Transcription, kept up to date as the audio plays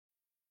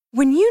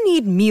When you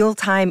need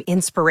mealtime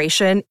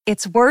inspiration,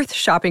 it's worth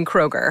shopping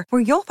Kroger,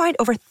 where you'll find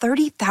over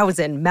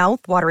 30,000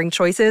 mouth-watering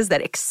choices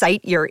that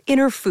excite your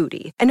inner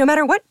foodie. And no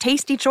matter what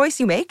tasty choice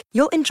you make,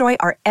 you'll enjoy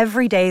our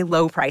everyday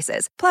low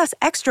prices, plus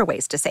extra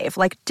ways to save,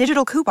 like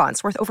digital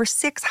coupons worth over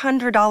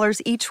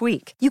 $600 each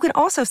week. You can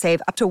also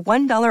save up to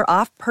 $1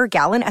 off per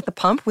gallon at the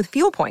pump with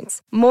fuel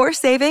points. More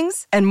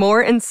savings and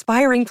more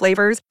inspiring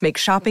flavors make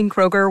shopping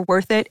Kroger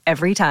worth it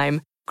every time.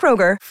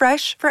 Kroger,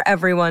 fresh for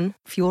everyone.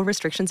 Fuel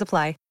restrictions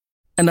apply.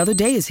 Another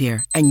day is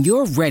here, and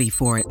you're ready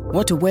for it.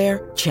 What to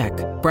wear? Check.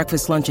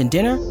 Breakfast, lunch, and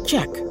dinner?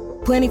 Check.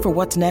 Planning for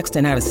what's next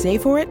and how to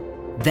save for it?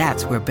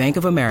 That's where Bank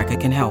of America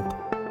can help.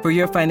 For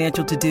your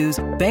financial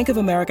to-dos, Bank of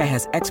America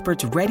has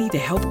experts ready to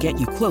help get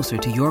you closer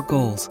to your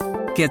goals.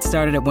 Get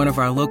started at one of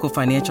our local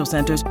financial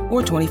centers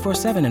or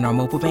 24/7 in our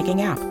mobile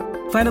banking app.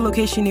 Find a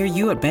location near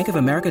you at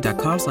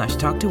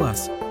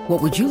bankofamerica.com/talktous.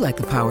 What would you like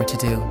the power to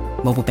do?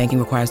 Mobile banking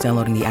requires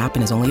downloading the app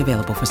and is only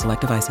available for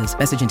select devices.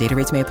 Message and data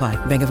rates may apply.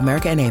 Bank of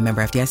America N.A.,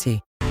 member FDIC.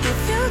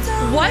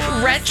 What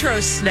retro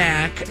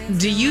snack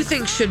do you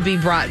think should be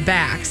brought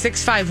back?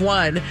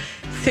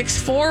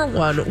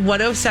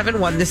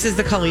 651-641-1071. This is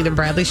the Colleen and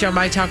Bradley Show,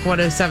 My Talk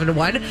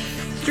 1071.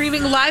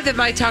 Streaming live at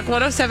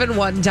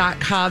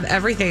MyTalk1071.com.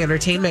 Everything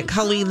Entertainment.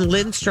 Colleen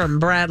Lindstrom,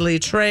 Bradley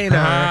Traynor.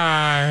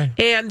 Hi.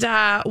 And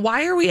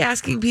why are we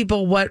asking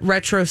people what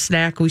retro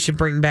snack we should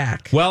bring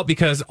back? Well,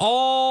 because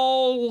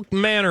all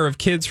manner of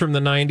kids from the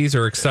 90s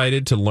are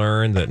excited to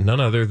learn that none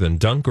other than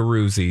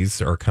Dunkaroosies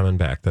are coming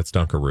back. That's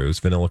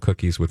Dunkaroos, vanilla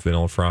cookies with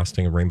vanilla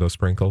frosting and rainbow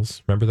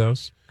sprinkles. Remember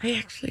those? I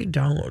actually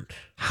don't.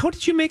 How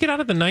did you make it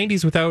out of the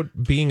 90s without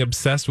being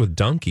obsessed with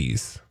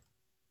Dunkies?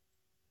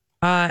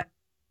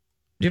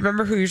 Do you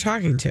remember who you're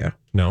talking to?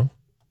 No.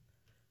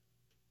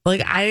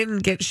 Like, I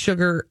didn't get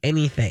sugar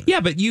anything. Yeah,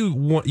 but you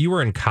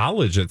were in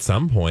college at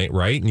some point,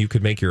 right? And you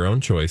could make your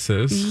own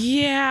choices.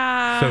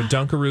 Yeah. So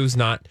Dunkaroos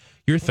not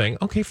your thing.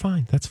 Okay,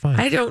 fine. That's fine.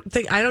 I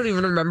don't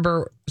even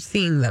remember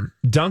seeing them.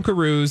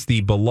 Dunkaroos,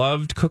 the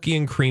beloved cookie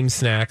and cream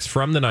snacks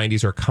from the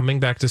 90s, are coming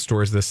back to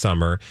stores this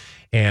summer.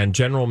 And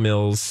General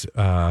Mills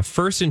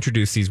first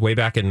introduced these way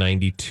back in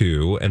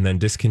 92 and then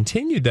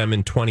discontinued them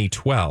in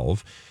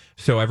 2012.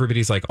 So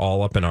everybody's like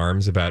all up in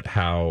arms about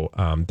how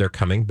they're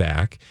coming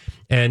back.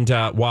 And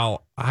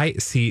while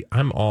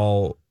I'm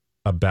all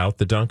about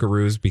the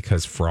Dunkaroos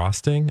because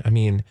frosting, I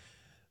mean,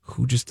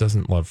 who just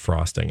doesn't love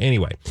frosting?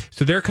 Anyway,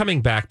 so they're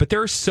coming back. But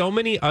there are so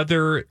many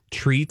other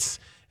treats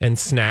and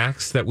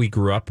snacks that we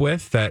grew up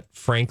with that,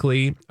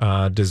 frankly,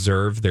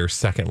 deserve their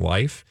second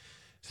life.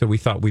 So we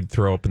thought we'd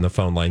throw open the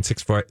phone line,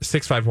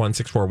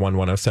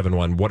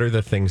 651-641-1071. What are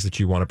the things that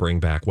you want to bring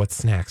back? What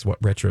snacks, what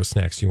retro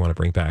snacks do you want to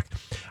bring back?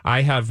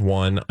 I have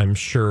one. I'm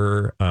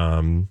sure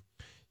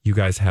you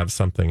guys have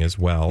something as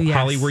well. Yes.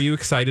 Holly, were you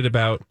excited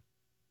about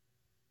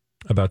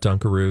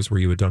Dunkaroos? Were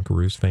you a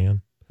Dunkaroos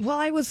fan? Well,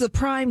 I was the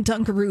prime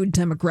Dunkaroo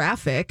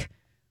demographic.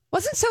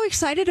 Wasn't so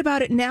excited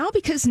about it now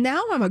because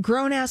now I'm a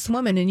grown-ass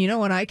woman and you know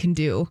what I can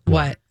do?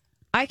 What?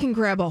 I can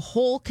grab a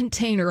whole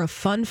container of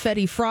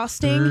Funfetti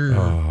frosting,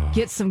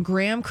 get some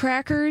graham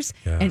crackers,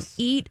 and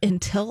eat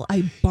until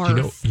I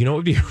barf. You know what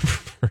would be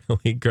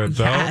really good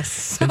though?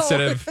 Yes.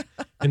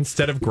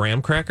 Instead of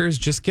graham crackers,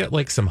 just get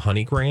like some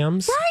honey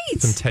grams,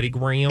 right? Some Teddy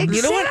Grahams. Exactly.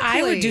 You know what?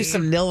 I would do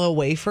some Nilla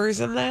wafers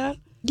in that.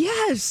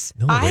 Yes,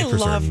 Nilla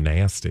wafers are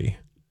nasty.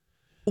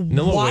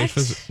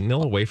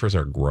 Nilla wafers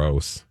are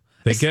gross.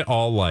 They get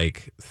all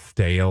like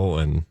stale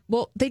and.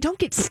 Well, they don't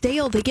get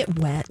stale; they get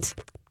wet.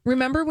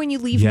 Remember when you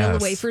leave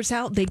Nilla wafers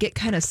out, they get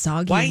kind of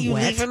soggy. Why are and you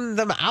wet? leaving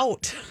them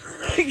out?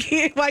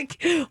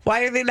 Like,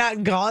 why are they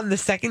not gone the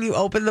second you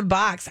open the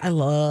box? I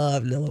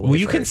love Nilla wafers. Well,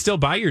 you can still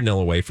buy your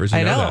Nilla wafers.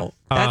 I know.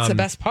 That's the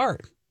best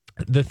part.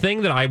 The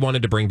thing that I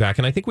wanted to bring back,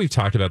 and I think we've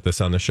talked about this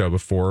on the show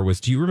before,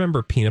 was do you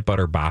remember peanut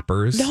butter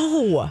boppers?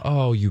 No.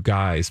 Oh, you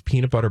guys,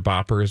 peanut butter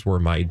boppers were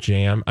my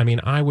jam. I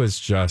mean, I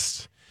was a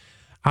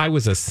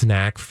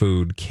snack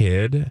food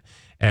kid.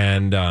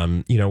 And,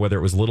 whether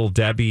it was Little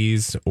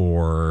Debbie's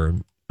or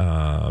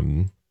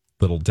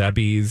Little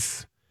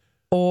Debbie's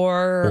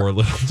or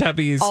Little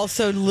Debbie's.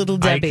 Also Little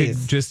Debbie's. I could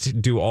just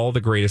do all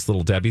the greatest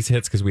Little Debbie's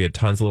hits because we had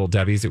tons of Little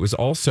Debbie's. It was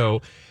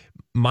also,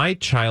 my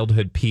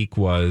childhood peak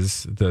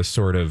was the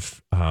sort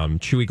of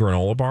chewy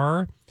granola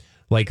bar.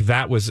 Like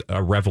that was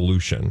a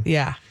revolution.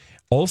 Yeah.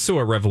 Also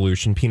a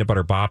revolution, peanut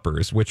butter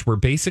boppers, which were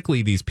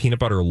basically these peanut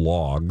butter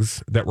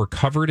logs that were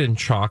covered in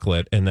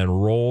chocolate and then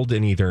rolled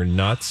in either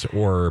nuts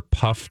or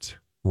puffed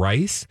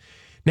rice.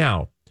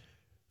 Now,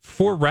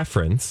 for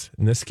reference,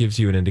 and this gives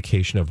you an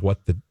indication of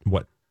what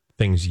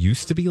things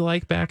used to be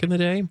like back in the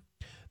day,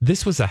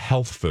 this was a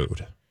health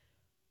food.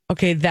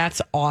 Okay,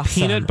 that's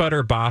awesome. Peanut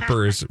butter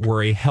boppers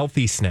were a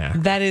healthy snack.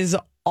 That is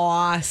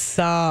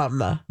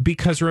awesome.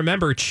 Because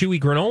remember,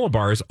 chewy granola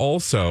bars,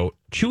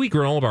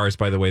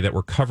 by the way, that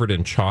were covered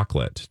in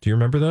chocolate. Do you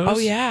remember those? Oh,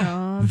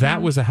 yeah.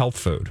 That was a health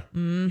food.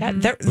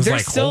 Mm-hmm. Yeah, it was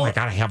like, I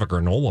got to have a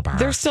granola bar.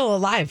 They're still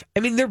alive. I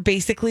mean, they're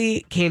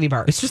basically candy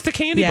bars. It's just a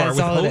candy bar with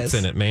oats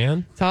in it,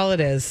 man. That's all it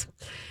is.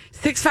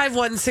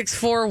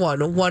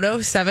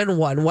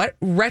 651-641-1071. What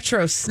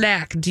retro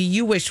snack do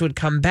you wish would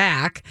come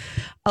back?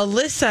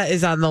 Alyssa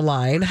is on the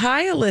line.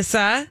 Hi,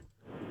 Alyssa.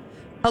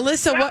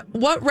 Alyssa,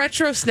 what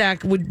retro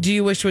snack do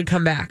you wish would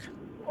come back?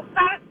 Well, it's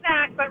not a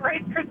snack, but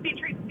Rice Krispie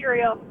Treat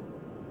cereal.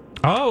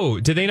 Oh,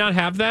 do they not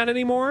have that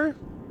anymore?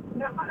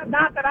 No,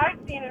 not that I've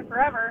seen in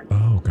forever.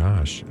 Oh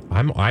gosh,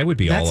 I would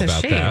be That's all a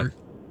about shame.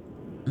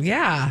 that.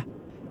 Yeah.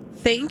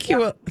 Thank you,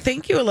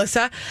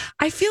 Alyssa.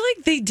 I feel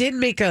like they did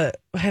make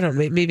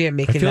maybe I'm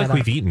making I feel that like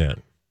we've up. eaten it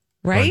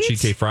Right? on Cheat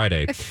Day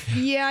Friday,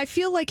 I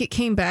feel like it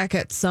came back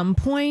at some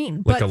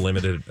point. like but a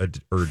limited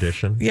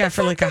edition. Yeah,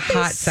 for like a they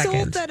hot sold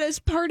second. that as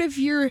part of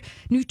your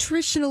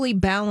nutritionally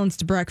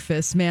balanced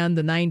breakfast, man.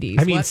 The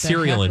 90s. I mean, What the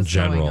cereal heck in was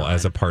going general on?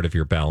 as a part of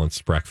your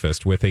balanced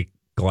breakfast with a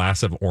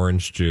glass of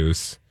orange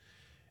juice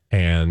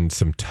and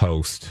some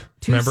toast.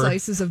 Two Remember?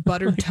 slices of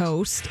buttered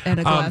toast and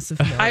a glass of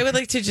milk. I would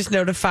like to just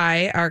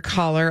notify our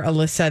caller,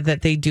 Alyssa,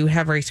 that they do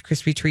have Rice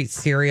Krispie Treat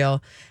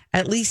cereal,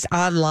 at least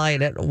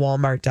online at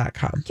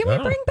Walmart.com. Can we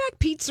bring back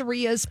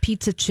pizzeria's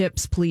pizza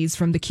chips, please,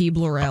 from the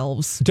Keebler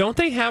Elves? Don't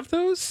they have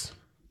those?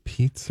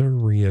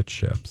 Pizzeria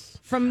chips.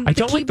 From I the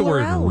don't like the Keebler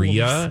word Elves.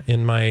 Ria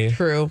in my.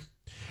 True.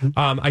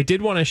 I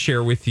did want to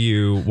share with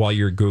you while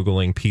you're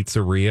Googling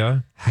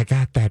pizzeria. I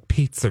got that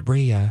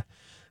pizzeria.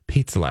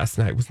 Pizza last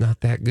night was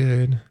not that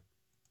good.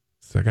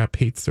 So I got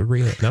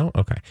pizzeria. No?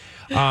 Okay.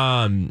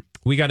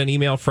 We got an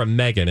email from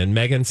Megan, and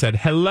Megan said,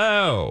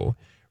 hello,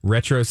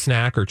 retro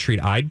snack or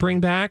treat I'd bring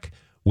back.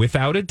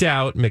 Without a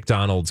doubt,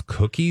 McDonald's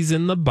cookies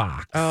in the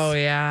box. Oh,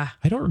 yeah.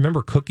 I don't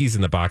remember cookies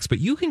in the box, but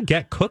you can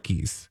get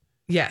cookies.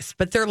 Yes,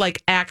 but they're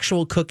like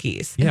actual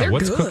cookies. Yeah, They're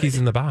what's good. cookies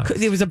in the box?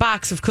 There was a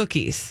box of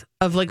cookies,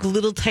 of like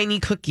little tiny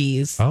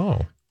cookies.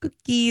 Oh.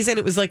 Cookies, and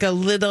it was like a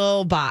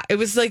little box. It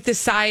was like the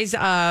size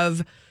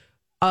of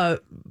a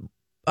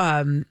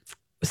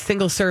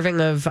single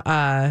serving of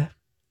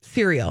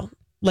cereal,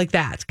 like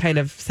that kind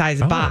of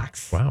size Oh,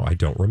 box wow, I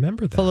don't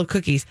remember that. full of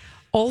cookies.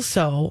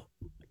 Also,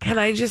 can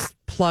I just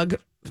plug,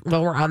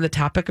 while we're on the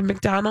topic of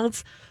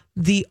McDonald's,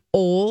 the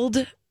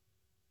old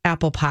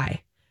apple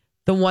pie,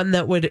 the one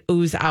that would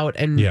ooze out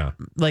and Yeah.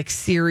 like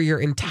sear your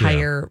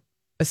entire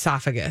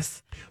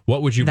esophagus.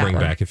 What would you That bring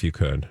one. back if you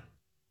could?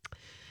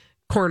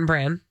 Corn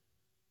bran.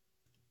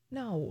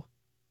 No.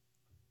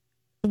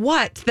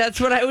 What?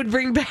 That's what I would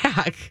bring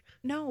back.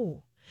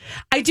 No.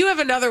 I do have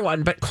another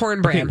one, but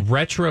corn bran. Okay,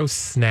 retro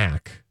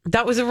snack.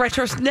 That was a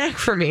retro snack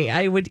for me.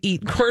 I would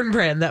eat corn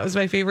bran. That was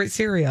my favorite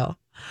cereal.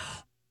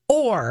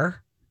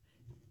 Or,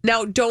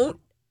 now don't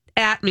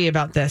at me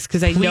about this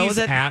because I know Please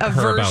that at a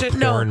her version.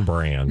 about corn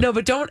bran. No,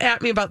 but don't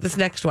at me about this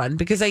next one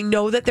because I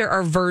know that there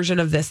are version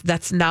of this.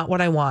 That's not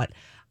what I want.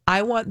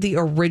 I want the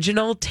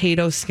original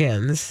Tato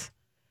skins.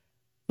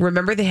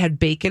 Remember, they had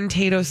bacon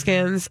Tato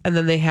skins, and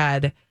then they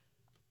had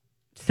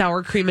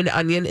sour cream and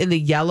onion in the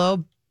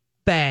yellow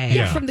bag.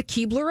 Yeah. From the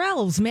Keebler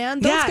Elves, man.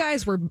 Those Yeah,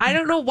 guys were I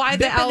don't know why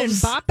the bipping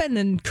elves. and bopping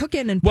and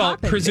cooking and Well,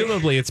 popping.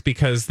 presumably it's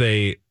because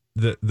the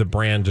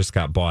brand just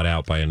got bought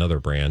out by another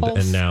brand, Also-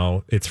 and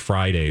now it's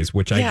Fridays,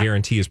 which I Yeah.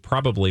 guarantee is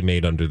probably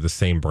made under the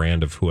same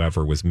brand of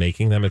whoever was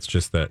making them. It's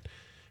just that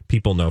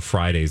people know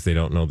Fridays; they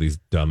don't know these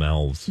dumb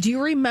elves. Do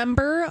you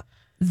remember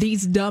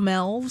these dumb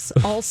elves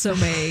also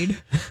made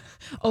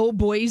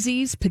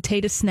Boise's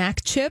potato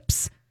snack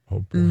chips?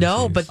 Oh,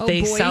 No, boy, but Oh,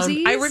 they sound.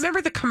 Boise's? I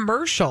remember the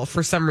commercial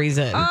for some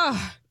reason.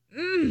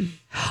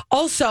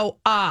 Also,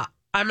 I'm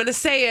going to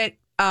say it.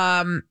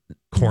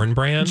 corn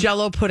bran.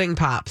 Jello pudding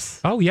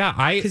pops Oh yeah,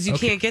 because you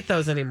can't get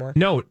those anymore.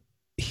 No,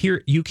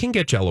 here you can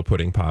get Jello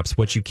pudding pops.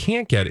 What you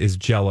can't get is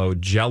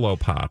Jello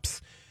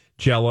pops.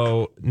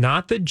 Jello,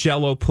 not the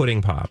Jello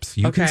pudding pops.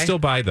 You can Okay. still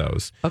buy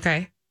those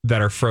Okay.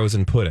 that are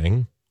frozen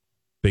pudding.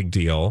 Big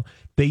deal.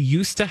 They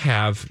used to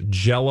have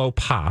Jello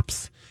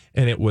pops,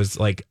 and it was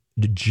like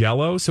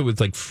Jello, so it was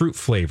like fruit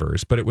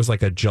flavors, but it was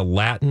like a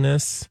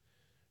gelatinous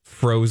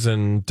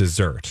frozen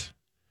dessert.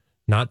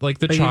 Not like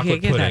the But you can't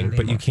chocolate get that pudding, but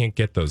you anymore. can't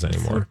get those So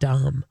anymore.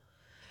 dumb.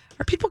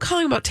 Are people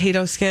calling about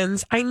Tato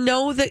skins? I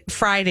know that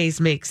Fridays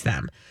makes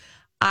them.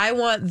 I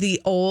want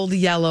the old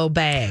yellow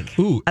bag.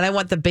 Ooh. And I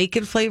want the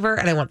bacon flavor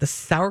and I want the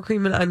sour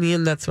cream and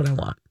onion. That's what I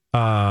want.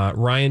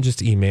 Ryan just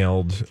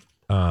emailed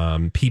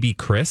PB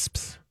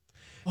Crisps.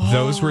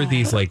 Those were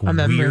these like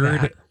Remember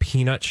weird that.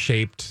 peanut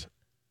shaped,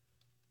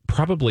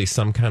 probably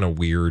some kind of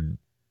weird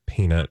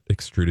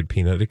extruded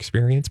peanut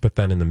experience, but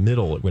then in the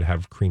middle it would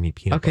have creamy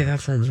peanut Okay, butter.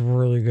 that sounds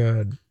really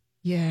good.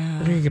 Yeah.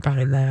 I'm going to get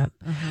behind that.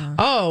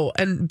 Oh,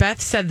 and Beth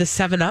said the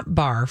 7-Up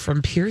bar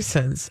from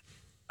Pearson's.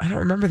 I don't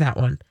remember that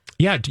one.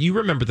 Yeah, do you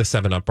remember the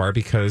 7-Up bar?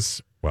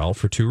 Because, well,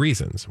 for two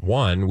reasons.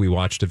 One, we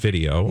watched a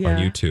video on Yeah.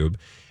 YouTube,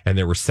 and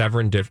there were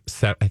seven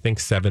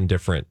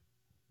different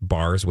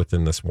bars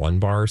within this one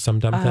bar or some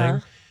dumb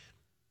thing,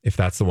 if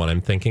that's the one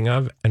I'm thinking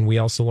of. And we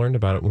also learned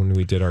about it when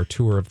we did our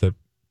tour of the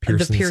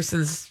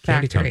Pearson's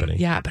Factory. Candy Company.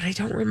 Yeah, but I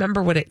don't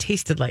remember what it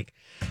tasted like.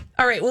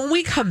 All right, when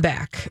we come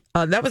back,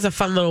 that was a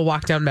fun little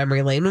walk down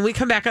memory lane. When we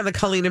come back on the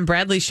Colleen and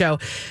Bradley show,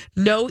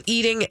 no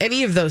eating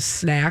any of those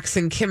snacks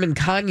in Kim and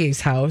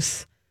Kanye's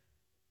house.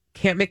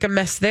 Can't make a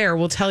mess there.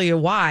 We'll tell you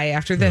why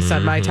after this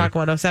on My Talk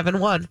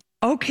 1071.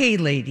 Okay,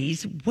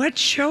 ladies, what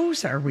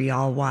shows are we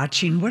all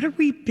watching? What are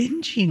we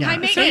binging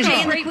on? Jay and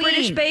the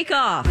British Bake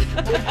Off.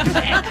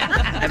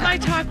 At My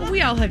Talk,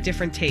 we all have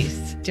different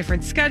tastes,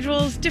 different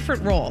schedules,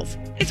 different roles.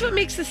 It's what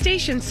makes the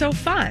station so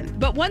fun.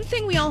 But one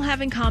thing we all have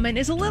in common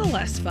is a little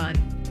less fun.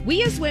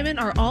 We as women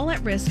are all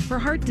at risk for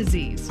heart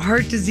disease.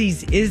 Heart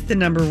disease is the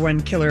number one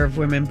killer of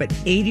women, but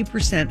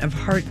 80% of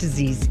heart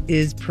disease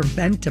is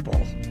preventable.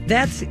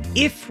 That's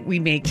if we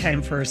make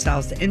time for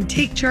ourselves and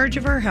take charge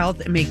of our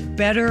health and make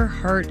better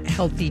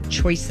heart-healthy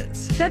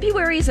choices.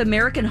 February is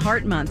American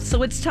Heart Month,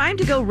 so it's time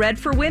to go red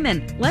for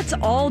women. Let's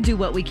all do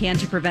what we can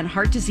to prevent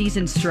heart disease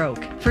and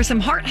stroke. For some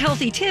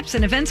heart-healthy tips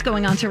and events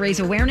going on to raise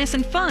awareness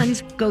and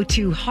funds, go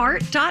to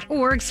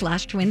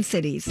heart.org/Twin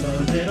Cities.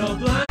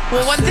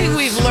 Well, one thing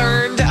we've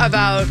learned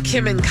about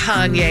Kim and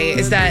Kanye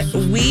is that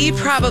we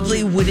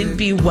probably wouldn't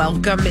be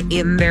welcome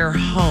in their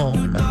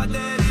home.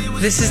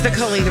 This is the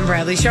Colleen and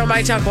Bradley Show,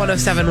 My Talk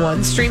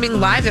 1071, streaming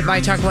live at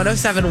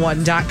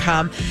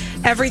MyTalk1071.com.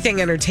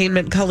 Everything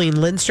Entertainment, Colleen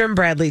Lindstrom,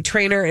 Bradley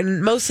Trainer,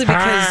 and mostly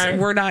because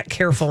we're not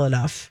careful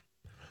enough.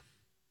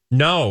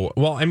 No.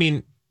 Well, I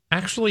mean,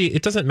 actually,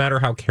 it doesn't matter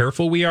how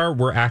careful we are.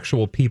 We're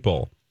actual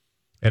people.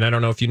 And I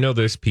don't know if you know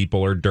this,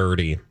 people are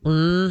dirty.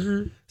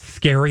 Mm-hmm.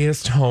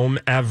 Scariest home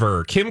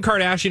ever. Kim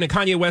Kardashian and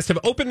Kanye West have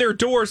opened their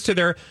doors to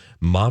their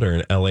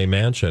modern LA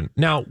mansion.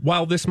 Now,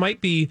 while this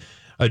might be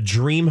a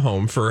dream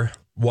home for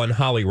one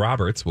Holly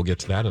Roberts, we'll get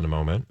to that in a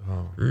moment.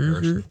 Oh,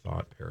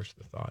 perish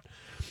the thought.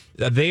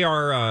 They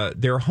are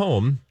their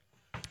home,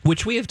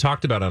 which we have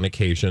talked about on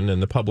occasion,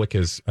 and the public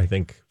is, I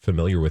think,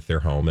 familiar with their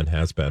home and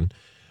has been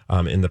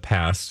in the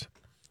past.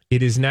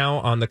 It is now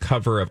on the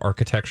cover of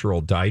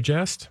Architectural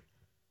Digest.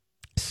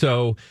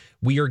 So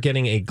we are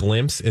getting a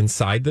glimpse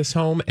inside this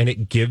home, and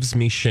it gives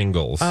me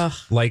shingles.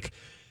 Like,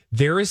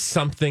 there is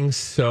something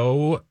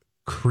so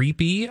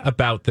creepy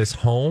about this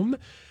home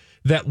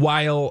that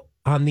while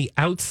on the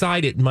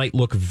outside it might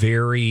look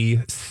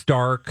very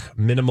stark,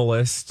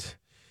 minimalist,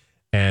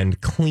 and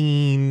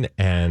clean,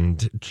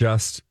 and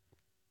just,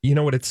 you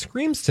know what, it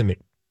screams to me.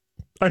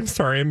 I'm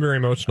sorry, I'm very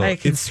emotional.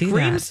 It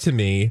screams to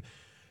me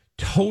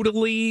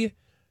totally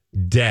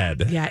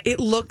dead. Yeah, it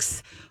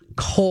looks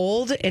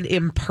cold and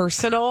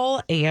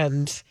impersonal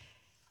and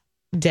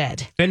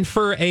dead. And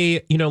for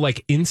a,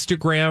 like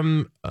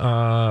Instagram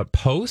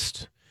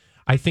post,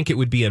 I think it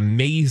would be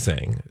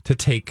amazing to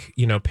take,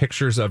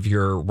 pictures of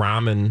your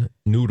ramen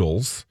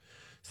noodles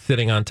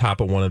sitting on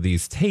top of one of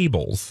these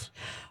tables.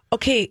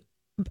 Okay.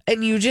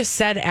 And you just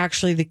said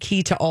actually the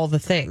key to all the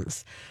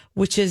things,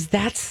 which is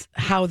that's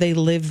how they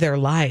live their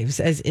lives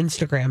as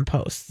Instagram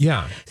posts.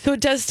 Yeah. So it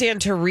does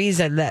stand to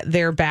reason that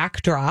their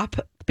backdrop,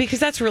 because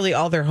that's really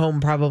all their home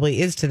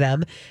probably is to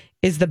them,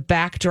 is the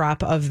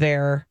backdrop of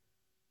their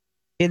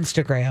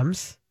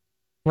Instagrams,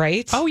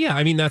 right? Oh, yeah.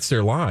 I mean, that's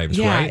their lives,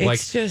 right?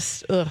 It's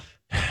just, ugh.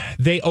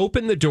 They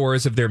open the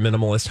doors of their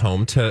minimalist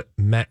home to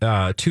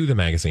the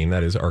magazine,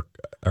 that is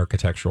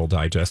Architectural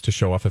Digest, to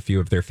show off a few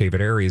of their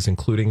favorite areas,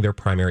 including their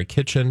primary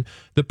kitchen,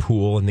 the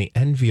pool, and the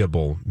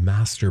enviable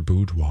master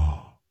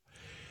boudoir.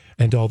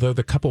 And although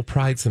the couple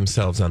prides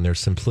themselves on their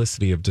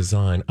simplicity of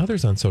design,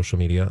 others on social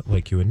media,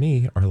 like you and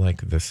me, are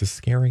like, this is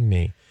scaring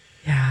me.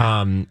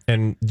 Yeah.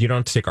 And you don't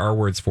have to take our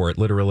words for it.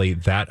 Literally,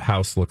 that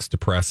house looks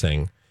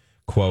depressing.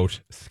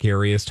 Quote,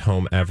 scariest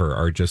home ever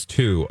are just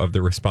two of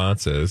the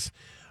responses.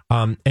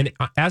 And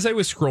as I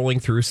was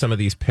scrolling through some of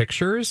these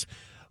pictures,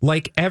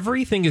 like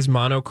everything is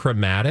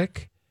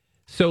monochromatic.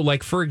 So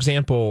like, for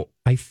example,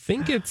 I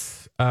think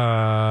it's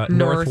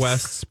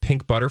Northwest's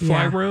Pink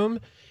Butterfly Room.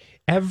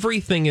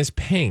 Everything is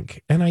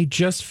pink. And I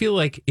just feel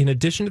like, in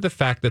addition to the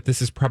fact that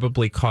this is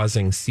probably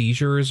causing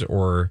seizures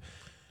or,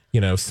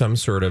 some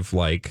sort of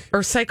like...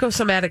 Or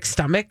psychosomatic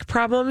stomach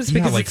problems,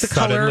 because like it's the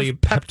color of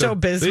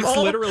Pepto-Bismol. It's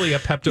literally a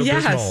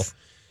Pepto-Bismol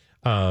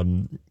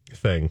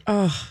thing.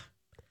 Oh.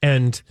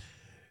 And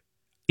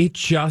it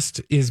just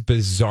is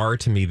bizarre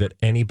to me that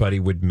anybody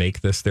would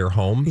make this their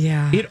home.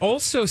 Yeah. It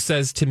also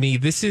says to me,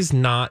 this is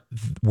not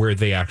where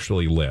they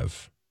actually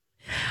live.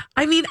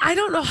 I mean, I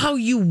don't know how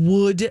you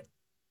would...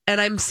 And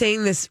I'm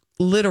saying this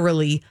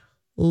literally,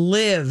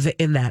 live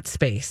in that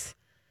space.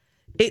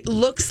 It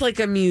looks like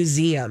a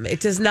museum.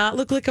 It does not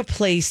look like a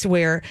place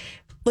where,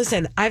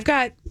 listen, I've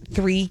got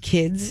 3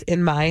 kids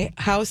in my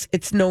house.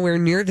 It's nowhere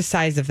near the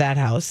size of that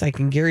house. I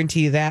can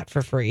guarantee you that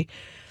for free.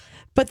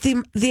 But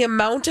the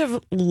amount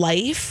of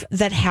life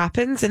that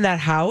happens in that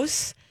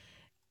house,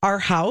 our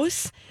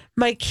house,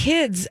 my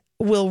kids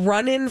will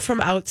run in from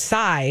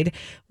outside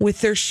with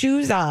their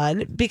shoes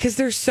on because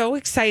they're so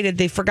excited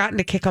they've forgotten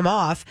to kick them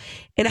off.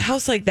 In a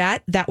house like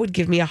that, that would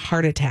give me a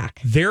heart attack.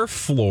 Their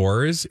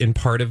floors in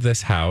part of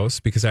this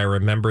house, because I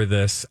remember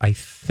this, I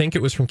think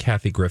it was from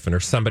Kathy Griffin or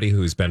somebody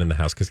who's been in the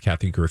house, because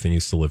Kathy Griffin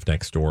used to live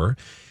next door,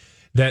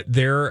 that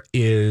there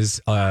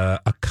is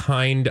a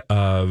kind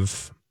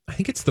of... I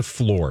think it's the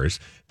floors.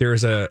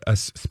 There's a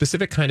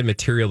specific kind of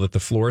material that the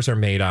floors are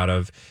made out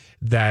of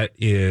that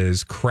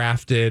is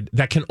crafted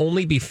that can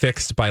only be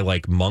fixed by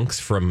like monks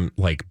from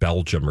like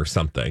Belgium or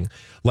something.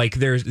 Like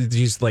there's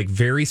these like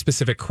very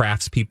specific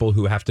craftspeople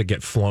who have to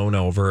get flown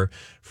over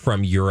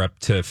from Europe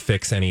to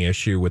fix any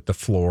issue with the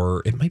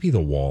floor. It might be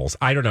the walls.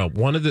 I don't know.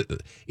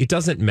 It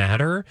doesn't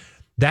matter.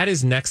 That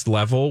is next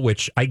level,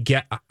 which I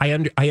get.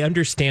 I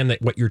understand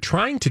that what you're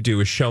trying to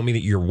do is show me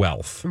that you're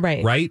wealth.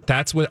 Right.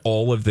 That's what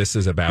all of this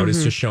is about,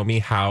 is to show me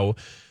how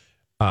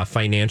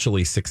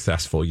financially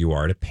successful you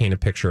are, to paint a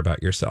picture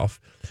about yourself.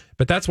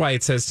 But that's why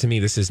it says to me,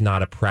 this is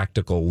not a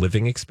practical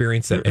living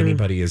experience that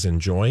anybody is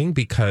enjoying,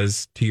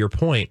 because to your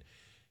point,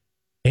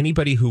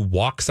 anybody who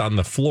walks on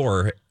the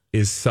floor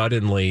is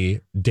suddenly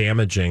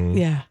damaging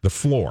the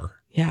floor.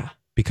 Yeah.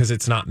 Because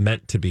it's not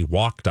meant to be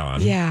walked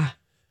on. Yeah.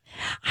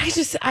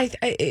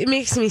 It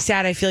makes me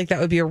sad. I feel like that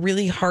would be a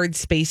really hard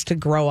space to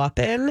grow up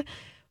in,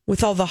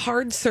 with all the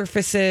hard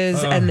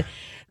surfaces. And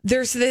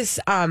there's this,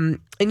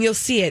 and you'll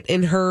see it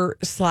in her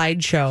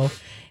slideshow.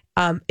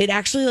 It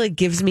actually like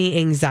gives me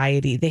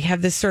anxiety. They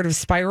have this sort of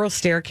spiral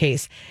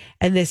staircase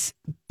and this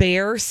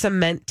bare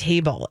cement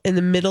table in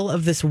the middle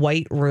of this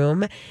white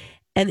room.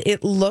 And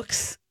it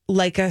looks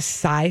like a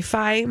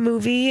sci-fi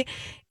movie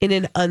in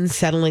an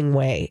unsettling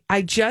way.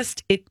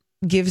 It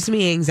gives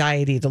me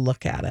anxiety to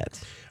look at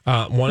it.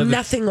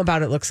 Nothing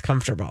about it looks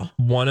comfortable.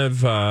 One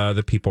of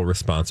the people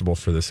responsible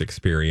for this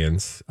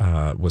experience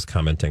was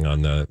commenting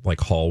on the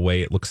like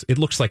hallway. It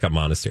looks like a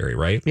monastery,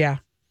 right? Yeah.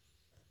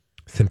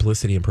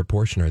 Simplicity and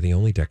proportion are the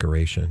only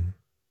decoration.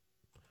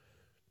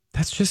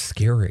 That's just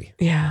scary.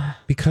 Yeah.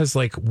 Because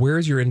like,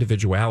 where's your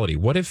individuality?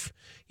 What if,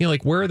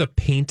 like, where are the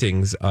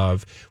paintings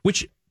of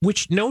which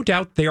no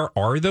doubt there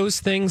are those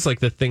things, like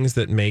the things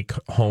that make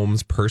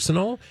homes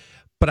personal.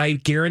 But I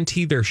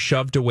guarantee they're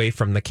shoved away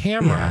from the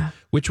camera,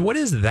 what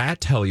does that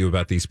tell you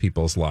about these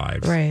people's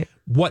lives? Right.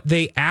 What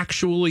they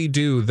actually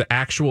do, the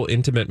actual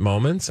intimate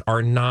moments,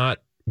 are not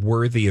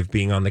worthy of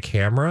being on the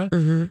camera.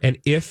 Mm-hmm. And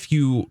if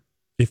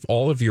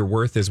all of your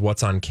worth is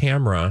what's on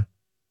camera,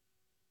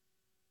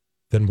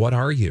 then what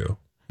are you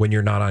when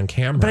you're not on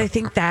camera? But I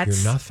think you're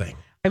nothing.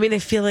 I mean, I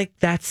feel like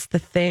that's the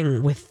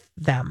thing with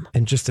them.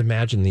 And just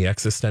imagine the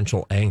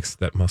existential angst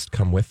that must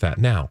come with that.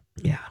 Now,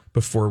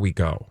 before we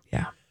go,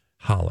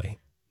 Holly.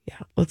 Yeah,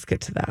 let's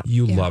get to that.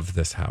 You love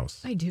this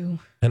house. I do.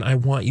 And I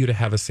want you to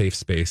have a safe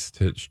space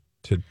to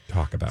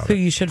talk about it. So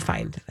you should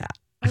find that.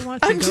 I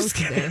want to go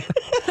to there.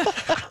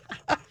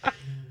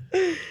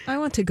 I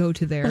want to go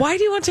to there. Why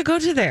do you want to go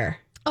to there?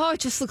 Oh, it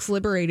just looks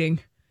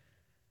liberating.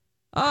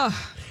 Oh.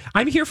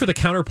 I'm here for the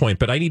counterpoint,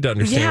 but I need to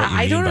understand what you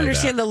mean I don't by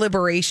understand that. the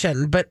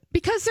liberation, but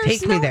because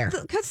take me there.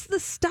 Because the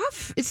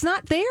stuff, it's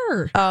not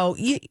there. Oh,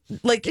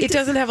 it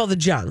doesn't have all the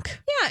junk.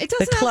 Yeah, it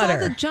doesn't have all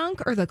the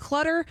junk or the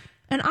clutter.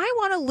 And I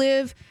want to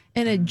live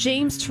in a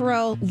James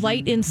Turrell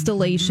light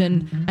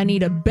installation. I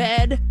need a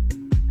bed.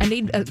 I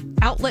need an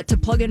outlet to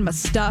plug in my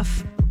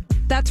stuff.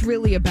 That's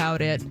really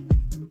about it.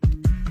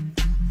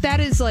 That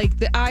is like,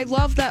 I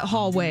love that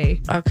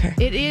hallway. Okay.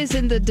 It is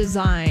in the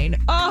design.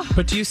 Oh,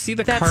 but do you see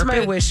the carpet? That's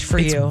my wish for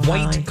it's you.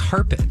 White Holly.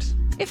 Carpet.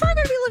 If I'm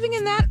going to be living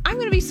in that, I'm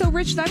going to be so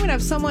rich that I'm going to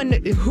have someone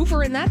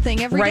hoovering that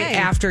thing every day. Right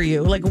after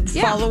you, like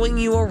following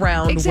you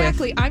around.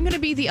 Exactly. I'm going to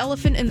be the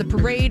elephant in the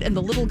parade and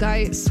the little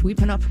guy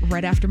sweeping up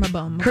right after my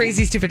bum.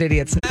 Crazy, stupid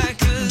idiots.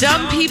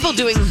 Dumb people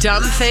doing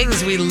dumb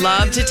things. We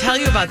love to tell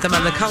you about them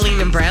on the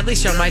Colleen and Bradley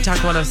Show, My Talk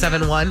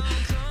 1071.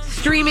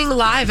 Streaming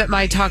live at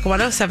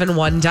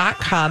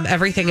mytalk1071.com.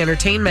 Everything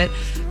Entertainment.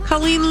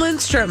 Colleen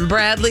Lindstrom,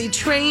 Bradley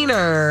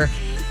Trainer.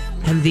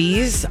 And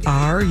these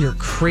are your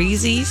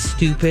crazy,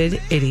 stupid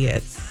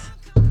idiots.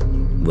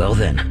 Well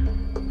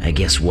then, I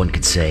guess one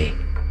could say,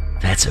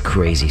 that's a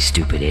crazy,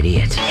 stupid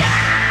idiot.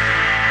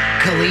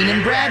 Colleen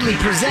and Bradley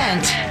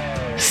present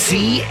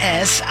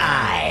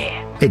CSI.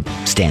 It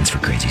stands for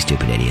Crazy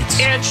Stupid Idiots.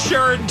 It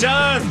sure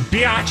does,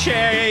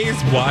 biatches.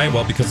 Why?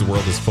 Well, because the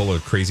world is full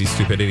of crazy,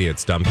 stupid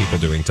idiots, dumb people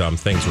doing dumb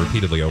things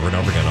repeatedly over and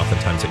over again,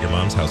 oftentimes at your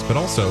mom's house, but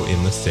also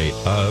in the state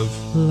of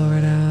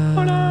Florida.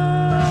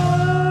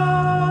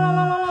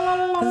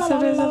 And so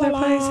there's other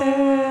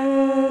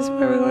places.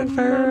 Where are we going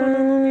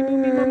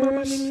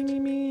first?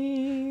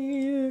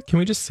 Can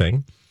we just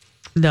sing?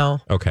 No.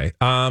 Okay.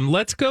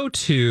 Let's go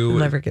to... We'll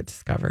never get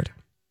discovered.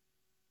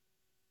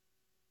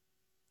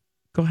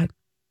 Go ahead.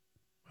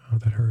 Oh,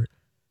 that hurt.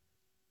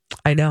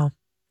 I know.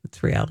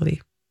 It's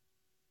reality.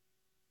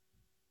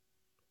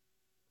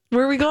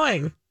 Where are we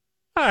going?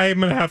 I'm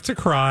going to have to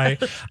cry.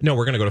 No,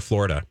 we're going to go to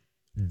Florida.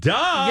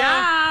 Duh!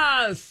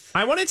 Yes!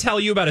 I want to tell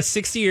you about a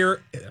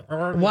 60-year...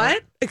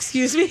 What?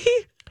 Excuse me?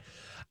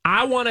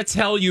 I want to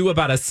tell you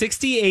about a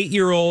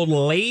 68-year-old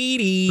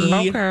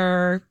lady.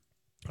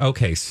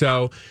 Okay,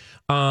 so...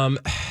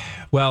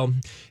 well,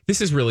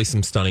 this is really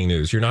some stunning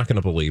news. You're not going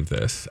to believe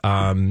this.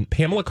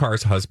 Pamela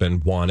Carr's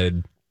husband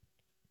wanted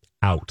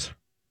out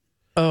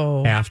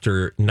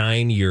after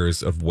 9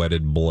 years of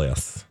wedded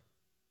bliss.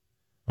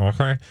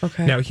 Okay.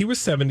 Now, he was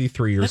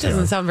 73 years old. That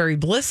doesn't sound very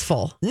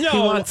blissful. No. He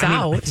wants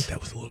out. I think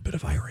that was a little bit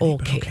of irony.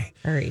 Okay.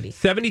 Alrighty.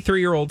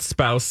 73-year-old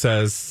spouse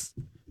says,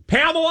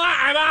 Pamela,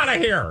 I'm out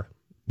of here.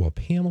 Well,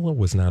 Pamela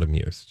was not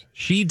amused.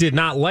 She did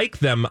not like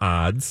them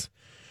odds.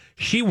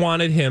 She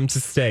wanted him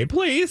to stay.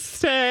 Please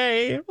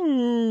stay.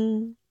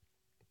 Ooh.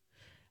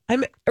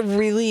 I'm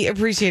really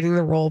appreciating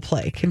the role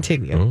play.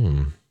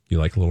 Continue. You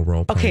like a little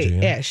role play? Okay,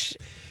 Jan? ish.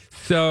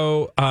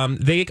 So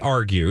they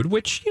argued,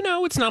 which,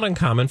 it's not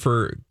uncommon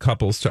for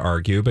couples to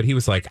argue, but he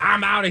was like,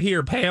 I'm out of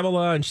here,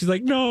 Pamela. And she's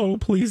like, no,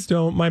 please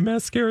don't. My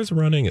mascara's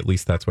running. At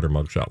least that's what her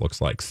mugshot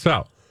looks like.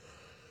 So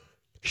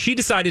she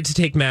decided to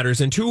take matters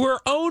into her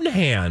own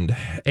hand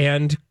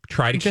and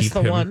try to keep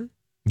him. One?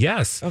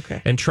 Yes.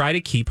 Okay. And try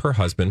to keep her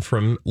husband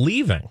from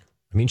leaving.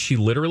 I mean, she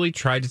literally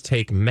tried to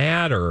take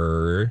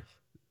matters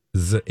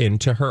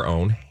into her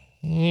own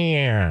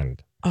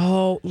hand.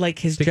 Oh, like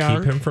his to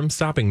junk? keep him from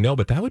stopping. No,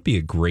 but that would be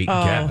a great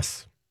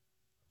guess.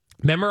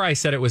 Remember, I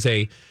said it was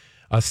a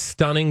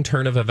stunning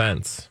turn of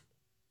events.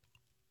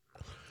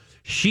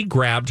 She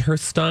grabbed her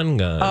stun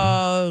gun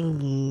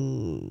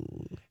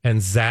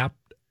and zapped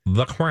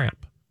the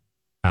crap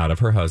out of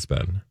her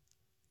husband.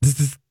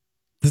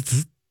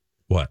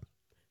 What?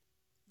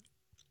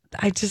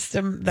 I just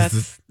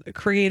that's a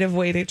creative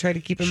way to try to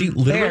keep him. She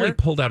literally there.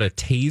 pulled out a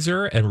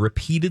taser and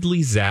repeatedly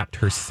zapped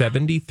her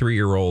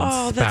 73-year-old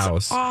spouse.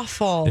 That's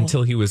awful.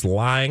 Until he was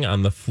lying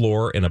on the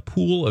floor in a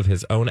pool of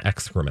his own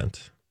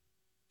excrement.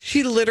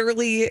 She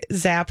literally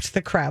zapped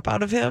the crap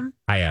out of him.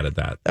 I added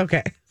that.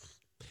 Okay.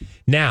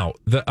 Now,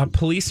 the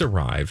police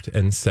arrived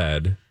and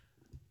said,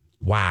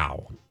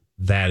 wow,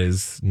 that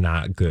is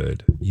not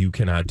good. You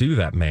cannot do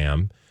that,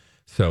 ma'am.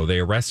 So they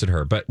arrested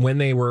her. But when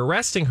they were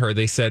arresting her,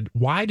 they said,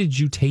 why did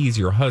you tase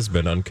your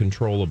husband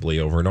uncontrollably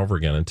over and over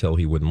again until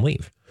he wouldn't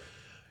leave?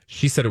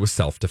 She said it was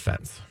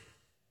self-defense.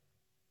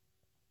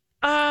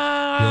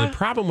 The only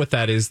problem with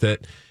that is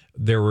that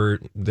there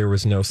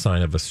was no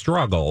sign of a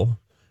struggle,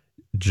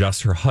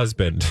 just her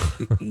husband.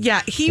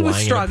 Yeah, he was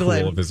struggling.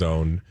 In a pool of his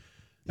own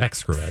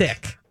excrement.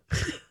 Sick.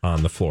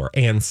 On the floor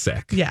and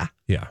sick. Yeah.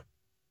 Yeah.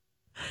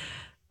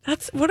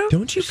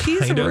 Don't you?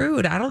 She's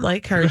rude. I don't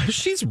like her.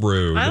 She's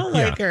rude. I don't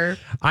like her.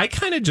 I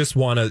kind of just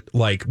want to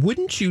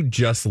wouldn't you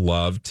just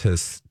love to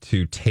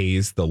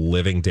tase the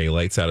living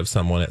daylights out of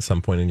someone at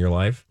some point in your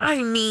life?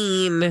 I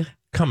mean,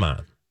 come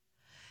on.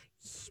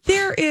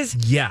 There is.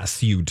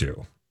 Yes, you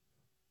do.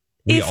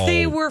 If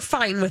they were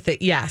fine with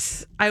it,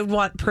 yes. I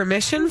want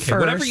permission first.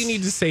 Whatever you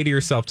need to say to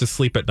yourself to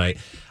sleep at night.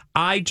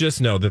 I just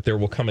know that there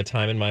will come a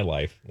time in my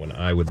life when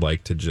I would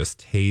like to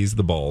just tase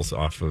the balls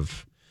off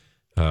of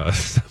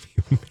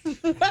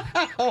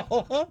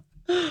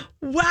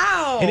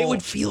Wow. And it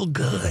would feel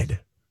good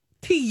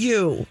to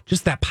you.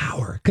 Just that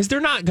power. Because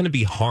they're not going to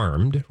be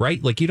harmed,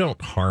 right? Like, you don't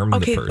harm the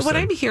person. What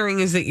I'm hearing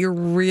is that you're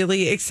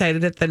really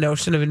excited at the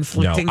notion of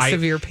inflicting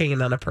severe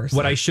pain on a person.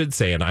 What I should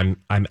say, and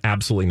I'm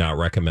absolutely not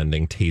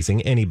recommending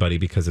tasing anybody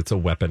because it's a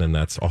weapon and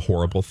that's a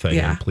horrible thing.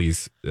 Yeah. And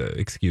please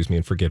excuse me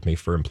and forgive me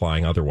for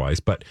implying otherwise.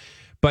 But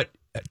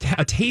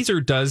a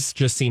taser does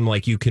just seem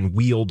like you can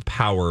wield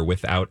power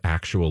without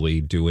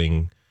actually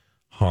doing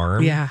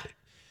harm. Yeah.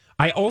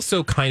 I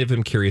also kind of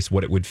am curious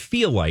what it would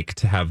feel like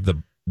to have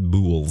the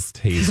bools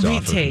tased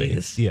off of me.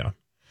 Yeah.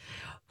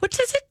 What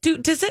does it do?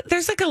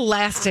 There's like a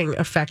lasting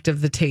effect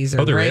of the taser.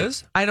 Oh, there right?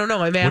 is? I don't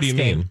know. I'm asking. What do you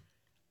mean?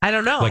 I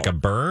don't know. Like a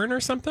burn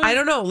or something? I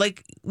don't know.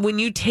 Like when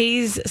you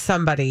tase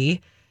somebody,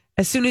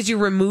 as soon as you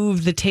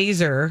remove the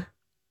taser,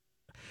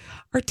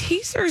 are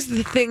tasers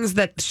the things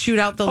that shoot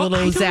out the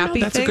little zappy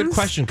That's things? a good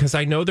question because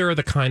I know there are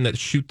the kind that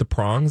shoot the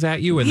prongs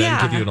at you and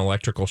then give you an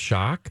electrical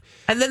shock.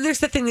 And then there's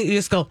the thing that you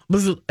just go,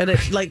 and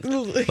it like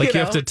you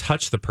have to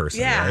touch the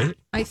person, right?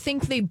 I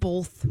think they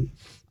both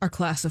are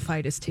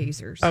classified as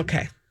tasers.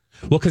 Okay.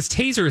 Well, because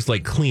taser is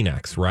like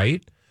Kleenex,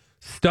 right?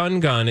 Stun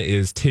gun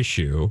is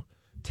tissue.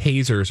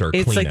 Tasers are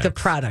Kleenex. It's like the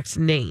product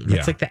name. Yeah.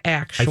 It's like the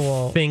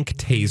actual. I think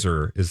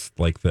taser is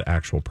like the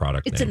actual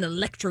product It's name. an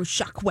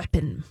electroshock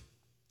weapon.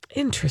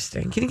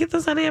 Interesting. Can you get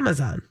those on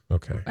Amazon?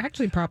 Okay.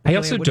 Actually, probably. I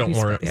also don't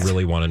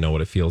really want to know what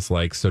it feels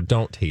like, so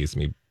don't tase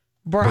me.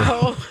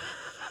 Bro.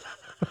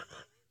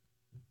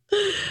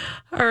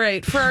 All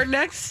right. For our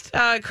next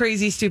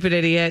crazy, stupid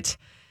idiot,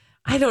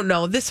 I don't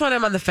know. This one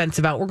I'm on the fence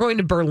about. We're going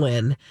to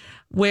Berlin,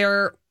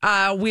 where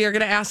we are going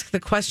to ask the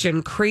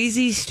question,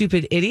 crazy,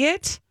 stupid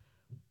idiot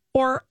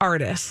or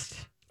artist?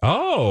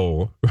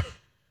 Oh.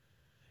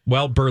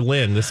 Well,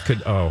 Berlin, this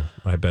could,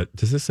 I bet.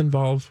 Does this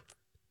involve?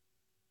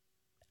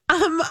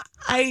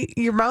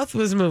 Your mouth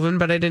was moving,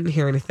 but I didn't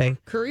hear anything.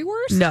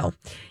 Currywurst? No.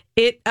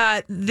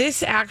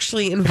 This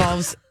actually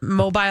involves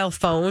mobile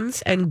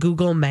phones and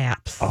Google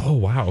Maps. Oh,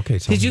 wow. Okay.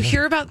 Did you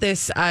hear about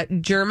this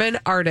German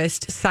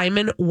artist,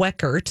 Simon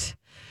Weckert,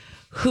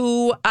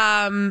 who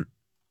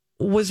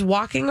was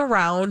walking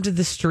around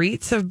the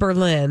streets of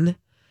Berlin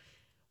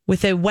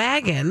with a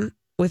wagon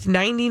with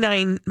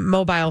 99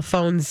 mobile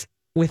phones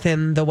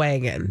within the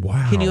wagon?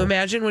 Wow. Can you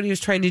imagine what he was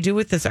trying to do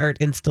with this art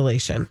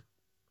installation?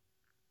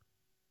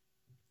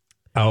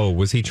 Oh,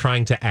 was he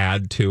trying to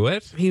add to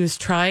it? He was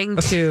trying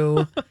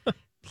to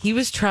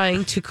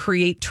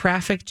create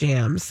traffic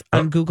jams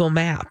on Google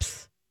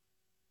Maps.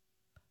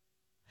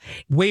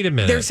 Wait a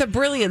minute. There's a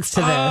brilliance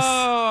to this,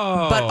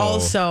 but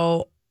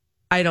also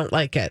I don't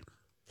like it.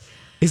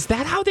 Is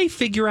that how they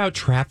figure out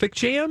traffic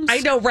jams? I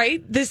know,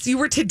 right? You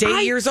were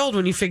today years old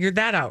when you figured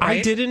that out, right?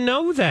 I didn't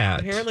know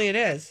that. Apparently it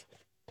is.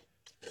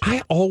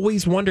 I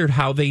always wondered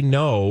how they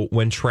know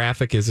when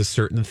traffic is a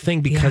certain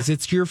thing because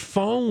it's your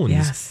phones.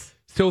 Yes.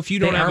 So if you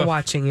don't are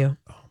watching you.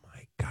 Oh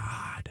my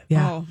God.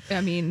 Yeah. Oh,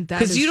 I mean,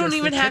 because you don't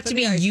even have to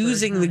be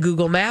using the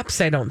Google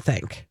Maps, I don't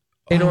think,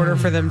 in order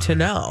for them to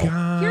know.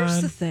 God.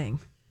 Here's the thing.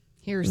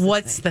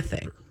 What's the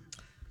thing?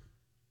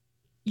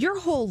 Your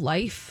whole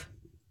life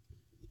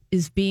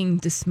is being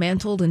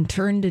dismantled and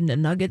turned into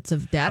nuggets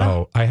of data.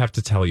 Oh, I have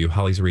to tell you,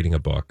 Holly's reading a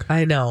book.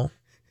 I know.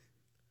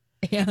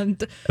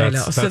 And I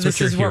know. So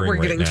this is what we're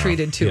getting now.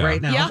 treated to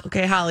right now. Yeah.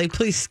 Okay, Holly,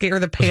 please scare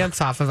the pants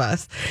off of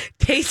us.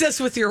 Taste us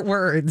with your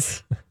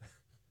words.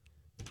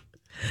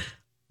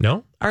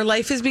 No? Our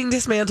life is being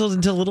dismantled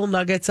into little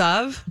nuggets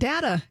of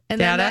data. And data?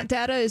 then that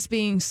data is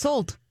being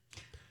sold.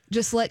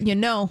 Just letting you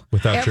know.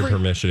 Without your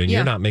permission, and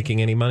you're not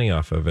making any money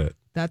off of it.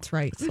 That's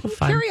right.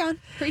 fun. Carry on.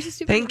 Crazy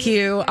stupid. Thank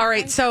you. All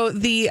right. So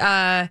the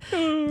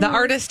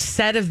artist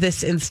said of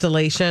this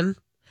installation,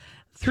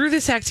 through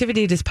this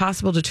activity, it is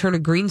possible to turn a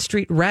green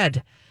street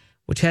red,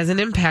 which has an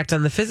impact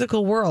on the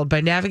physical world by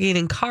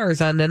navigating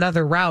cars on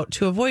another route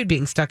to avoid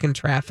being stuck in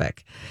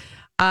traffic.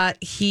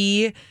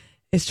 He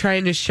is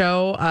trying to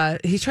show,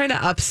 he's trying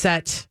to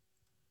upset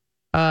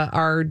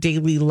our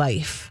daily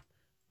life,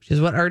 which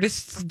is what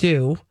artists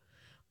do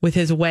with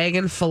his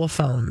wagon full of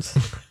phones.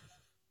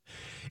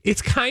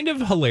 It's kind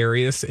of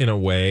hilarious in a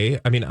way.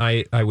 I mean,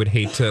 I would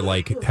hate to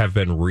have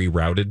been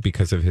rerouted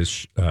because of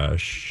his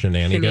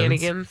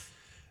shenanigans.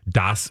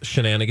 Das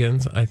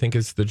Shenanigans, I think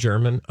is the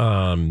German.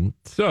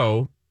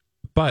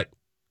 But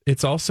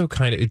it's also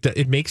kind of,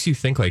 it makes you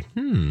think I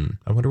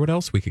wonder what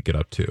else we could get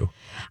up to.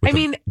 With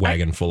a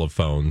wagon full of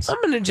phones.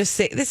 I'm going to just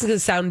say, this is going to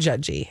sound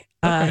judgy.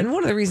 And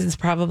one of the reasons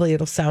probably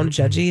it'll sound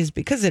judgy is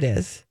because it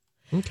is.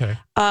 Okay.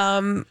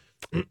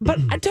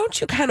 But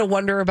don't you kind of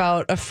wonder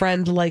about a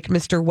friend like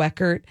Mr.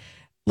 Weckert?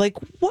 Like,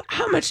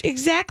 how much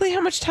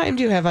time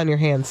do you have on your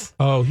hands?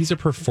 Oh, he's a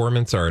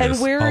performance artist.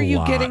 And where are you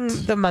getting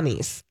the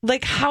monies?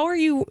 Like, how are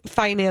you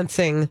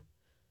financing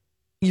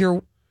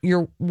your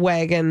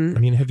wagon? I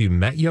mean, have you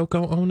met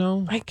Yoko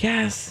Ono? I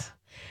guess.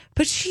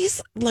 But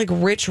she's like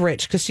rich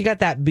because she got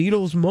that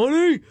Beatles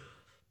money.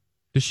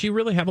 Does she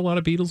really have a lot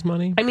of Beatles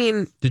money? I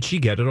mean, did she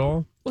get it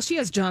all? Well, she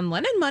has John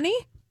Lennon money.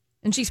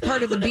 And she's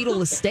part of the Beatle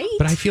estate.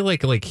 But I feel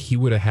like he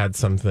would have had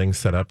something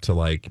set up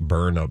to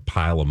burn a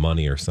pile of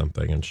money or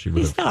something, and she would.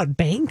 He's not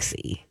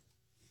Banksy.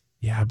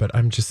 Yeah, but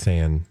I'm just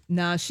saying.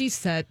 Nah, she's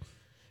set.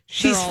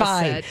 She's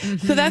fine.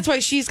 Mm-hmm. So that's why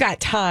she's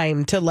got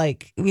time to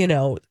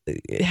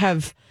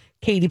have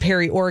Katy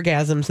Perry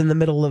orgasms in the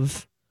middle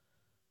of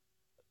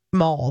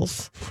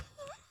malls.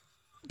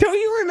 Don't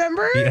you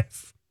remember?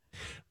 Yes.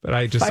 But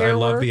I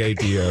love the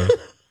idea.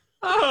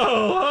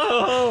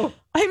 Oh.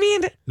 I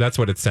mean, that's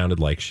what it sounded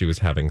like. She was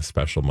having a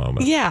special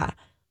moment. Yeah.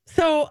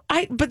 So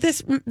but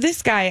this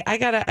guy, I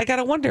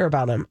gotta wonder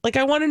about him. Like,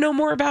 I want to know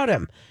more about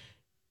him.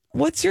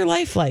 What's your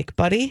life like,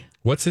 buddy?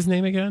 What's his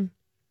name again?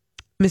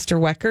 Mr.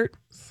 Weckert.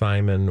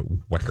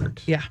 Simon Weckert.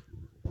 Yeah.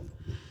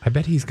 I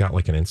bet he's got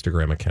an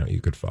Instagram account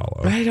you could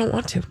follow. I don't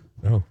want to.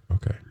 Oh,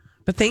 okay.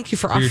 But thank you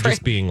for offering. You're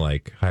just being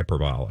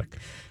hyperbolic.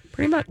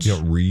 Pretty much. You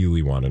don't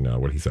really want to know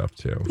what he's up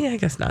to. Yeah, I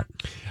guess not.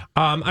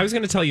 I was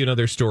going to tell you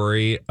another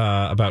story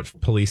about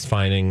police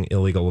finding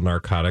illegal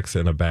narcotics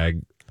in a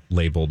bag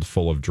labeled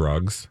full of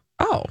drugs.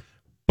 Oh.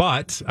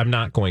 But I'm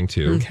not going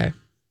to. Okay.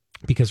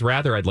 Because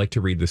rather, I'd like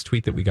to read this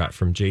tweet that we got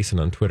from Jason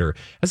on Twitter.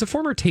 As a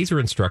former taser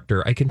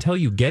instructor, I can tell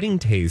you getting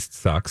tased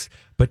sucks,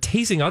 but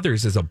tasing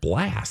others is a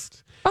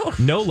blast. Oh.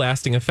 No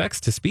lasting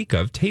effects to speak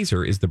of.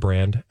 Taser is the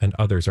brand, and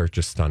others are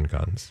just stun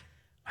guns.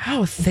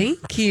 Wow,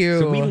 thank you.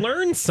 So we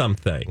learned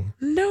something.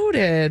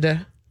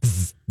 Noted.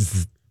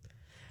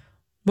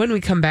 When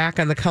we come back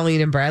on the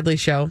Colleen and Bradley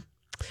show,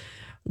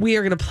 we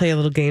are going to play a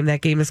little game.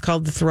 That game is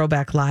called the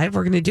Throwback Live.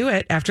 We're going to do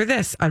it after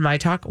this on My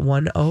Talk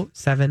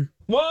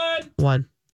 107.1.